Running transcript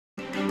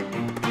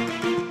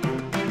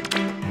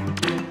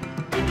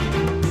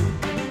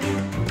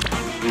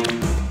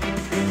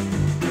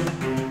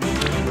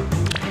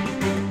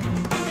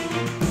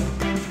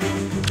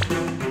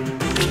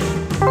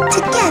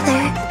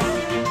Together.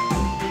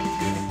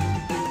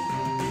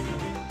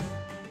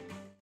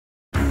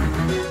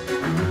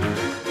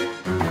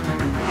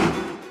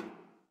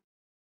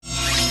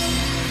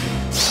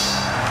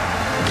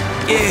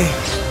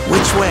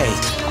 Which way?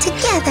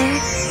 Together.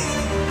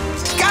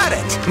 Got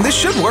it! This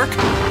should work.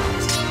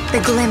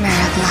 The glimmer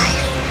of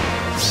life.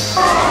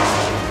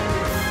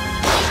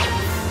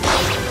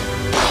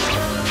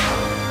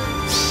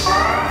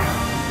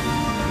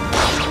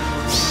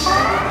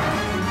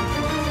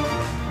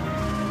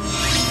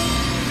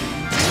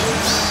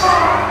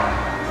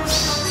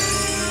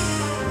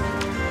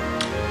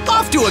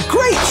 Off to a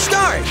great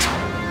start!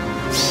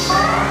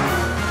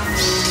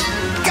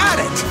 Got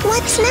it!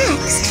 What's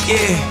next?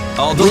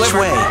 I'll deliver.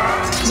 Which way?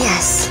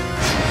 Yes.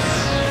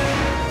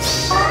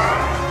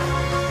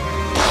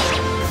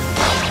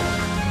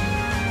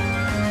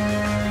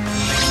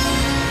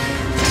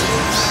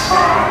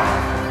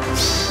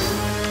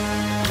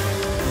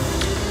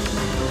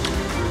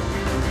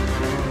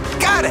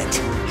 Got it!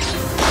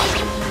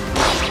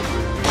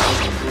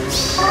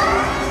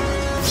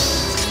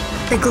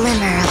 The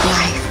glimmer of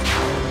life.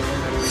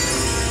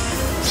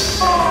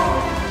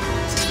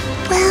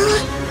 Well...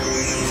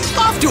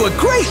 Off to a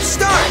great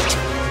start!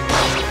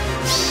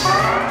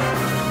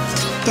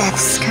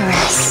 Death's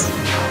caress.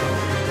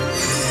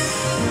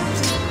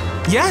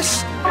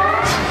 Yes?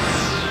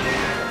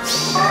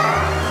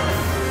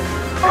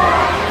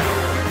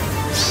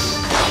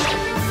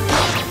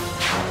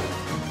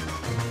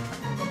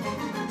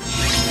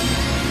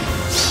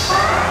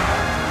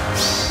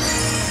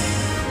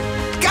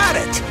 Got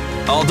it!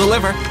 I'll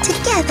deliver.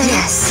 Together.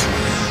 Yes.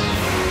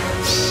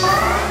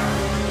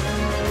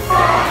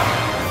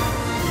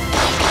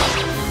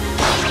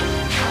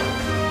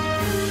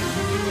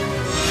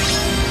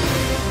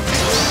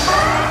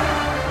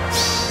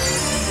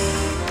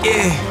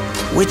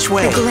 Which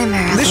way? The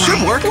glimmer of This life.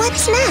 should work.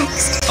 What's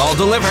next? I'll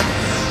deliver.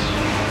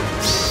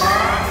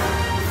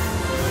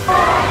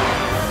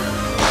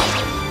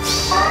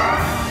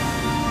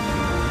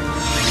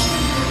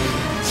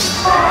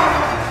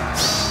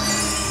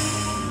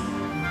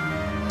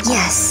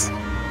 Yes.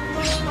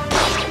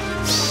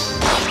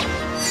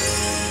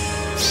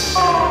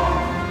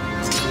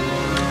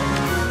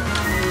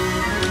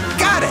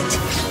 Got it!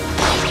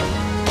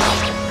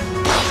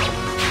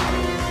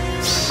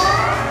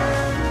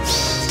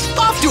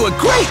 Off to a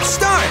great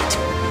start!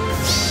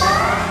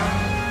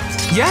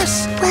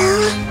 Yes?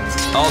 Well...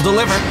 I'll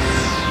deliver.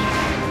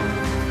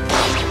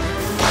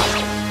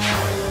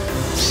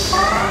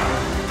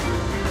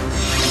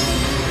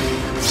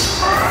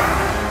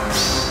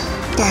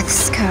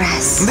 Death's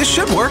caress. This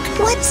should work.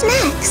 What's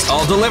next?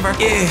 I'll deliver.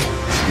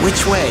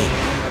 Which way?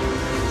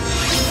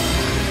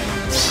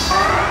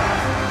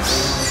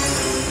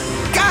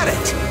 Got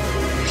it!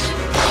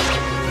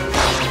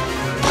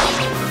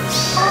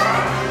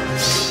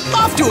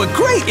 Off to a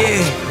great...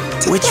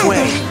 Which Together.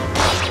 way?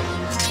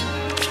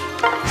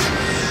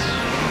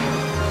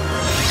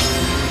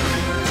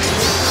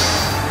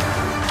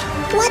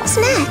 What's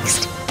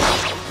next?